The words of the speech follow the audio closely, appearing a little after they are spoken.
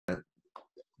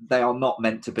they are not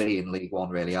meant to be in League One,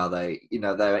 really, are they? You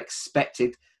know, they're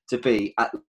expected to be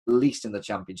at least in the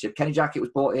Championship. Kenny Jackett was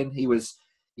brought in. He was,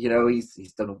 you know,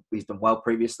 he's done well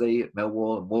previously at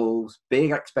Millwall and Wolves.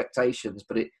 Big expectations,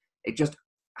 but it just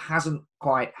hasn't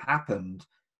quite happened.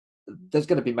 There's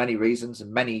going to be many reasons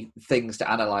and many things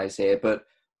to analyse here. But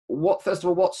first of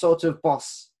all, what sort of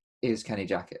boss is Kenny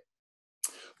Jackett?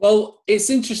 Well, it's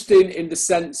interesting in the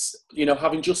sense, you know,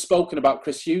 having just spoken about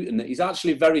Chris Hughton, that he's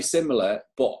actually very similar,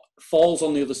 but falls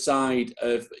on the other side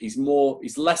of he's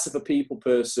less of a people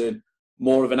person,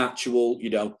 more of an actual, you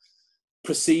know,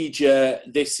 procedure.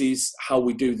 This is how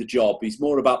we do the job. He's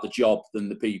more about the job than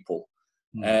the people.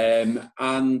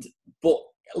 But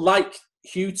like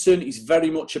Hughton, he's very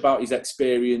much about his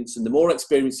experience, and the more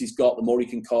experience he's got, the more he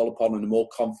can call upon and the more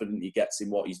confident he gets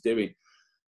in what he's doing.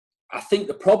 I think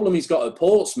the problem he's got at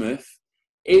Portsmouth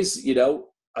is, you know,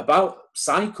 about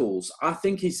cycles. I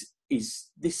think this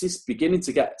is beginning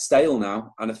to get stale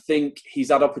now, and I think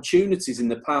he's had opportunities in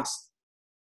the past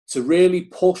to really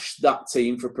push that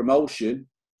team for promotion,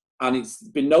 and it's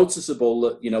been noticeable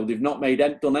that, you know, they've not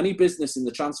done any business in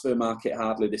the transfer market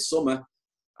hardly this summer,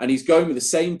 and he's going with the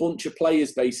same bunch of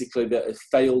players basically that have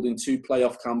failed in 2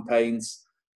 playoff campaigns,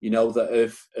 you know, that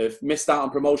have missed out on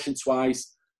promotion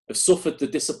twice, have suffered the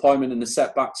disappointment and the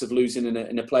setbacks of losing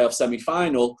in a playoff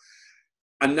semi-final,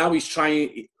 and now he's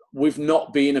trying, with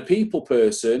not being a people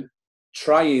person,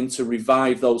 trying to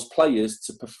revive those players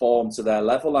to perform to their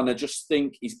level. And I just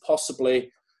think he's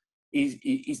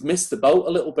missed the boat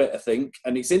a little bit, I think.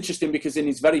 And it's interesting because in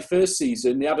his very first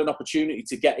season, he had an opportunity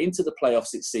to get into the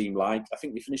playoffs, it seemed like. I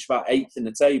think they finished about 8th in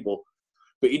the table.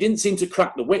 But he didn't seem to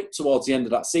crack the whip towards the end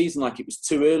of that season, like it was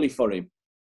too early for him.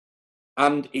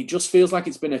 And it just feels like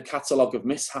it's been a catalogue of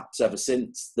mishaps ever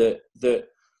since, that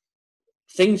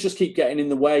things just keep getting in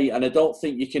the way. And I don't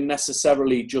think you can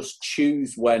necessarily just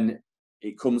choose when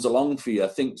it comes along for you. I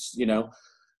think, you know,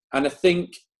 and I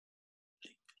think,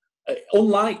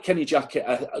 unlike Kenny Jackett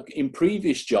in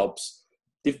previous jobs,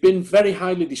 they've been very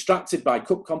highly distracted by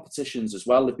cup competitions as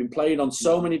well. They've been playing on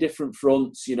so many different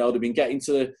fronts. You know, they've been getting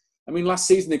to last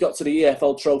season they got to the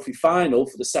EFL Trophy final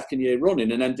for the second year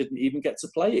running and then didn't even get to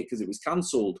play it because it was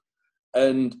cancelled.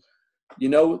 And, you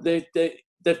know, they've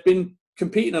been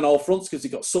competing on all fronts because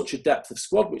they've got such a depth of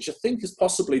squad, which I think has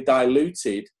possibly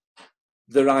diluted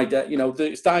their idea. You know,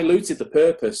 it's diluted the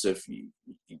purpose of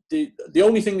the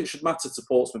only thing that should matter to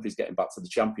Portsmouth is getting back to the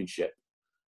Championship.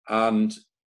 And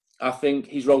I think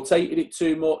he's rotated it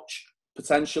too much,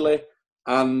 potentially.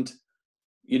 And,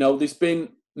 you know, there's been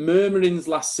murmurings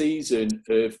last season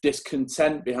of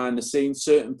discontent behind the scenes,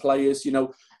 certain players, you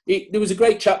know. There was a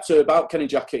great chapter about Kenny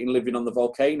Jackett in Living on the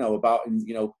Volcano about,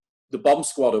 you know, the bomb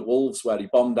squad at Wolves where he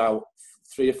bombed out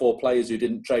 3 or 4 players who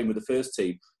didn't train with the first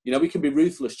team. You know, we can be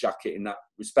ruthless, Jackett, in that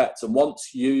respect. And once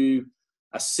you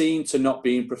are seen to not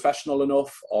being professional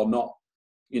enough or not,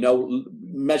 you know,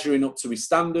 measuring up to his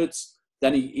standards,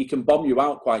 then he can bomb you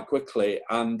out quite quickly,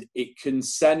 and it can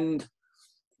send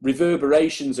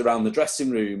reverberations around the dressing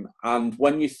room. And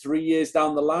when you're 3 years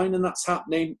down the line and that's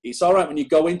happening, it's all right when you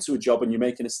go into a job and you're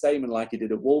making a statement like he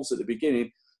did at Wolves at the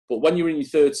beginning. But when you're in your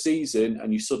 3rd season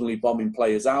and you're suddenly bombing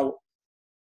players out,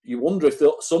 you wonder if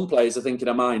some players are thinking,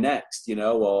 am I next? You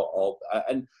know,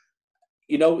 and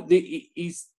you know,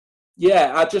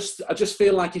 I just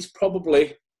feel like it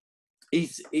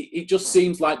just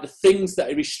seems like the things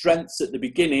that are his strengths at the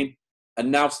beginning are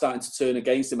now starting to turn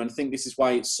against him. And I think this is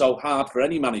why it's so hard for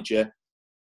any manager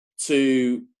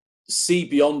to see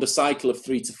beyond a cycle of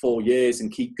 3 to 4 years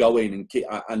and keep going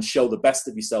and show the best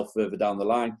of yourself further down the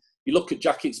line. You look at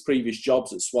Jackett's previous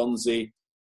jobs at Swansea,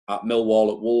 at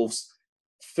Millwall, at Wolves.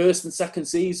 First and second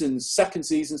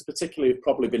seasons particularly have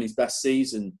probably been his best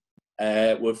season.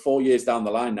 We're 4 years down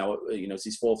the line now. You know, it's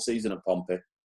his 4th season at Pompey.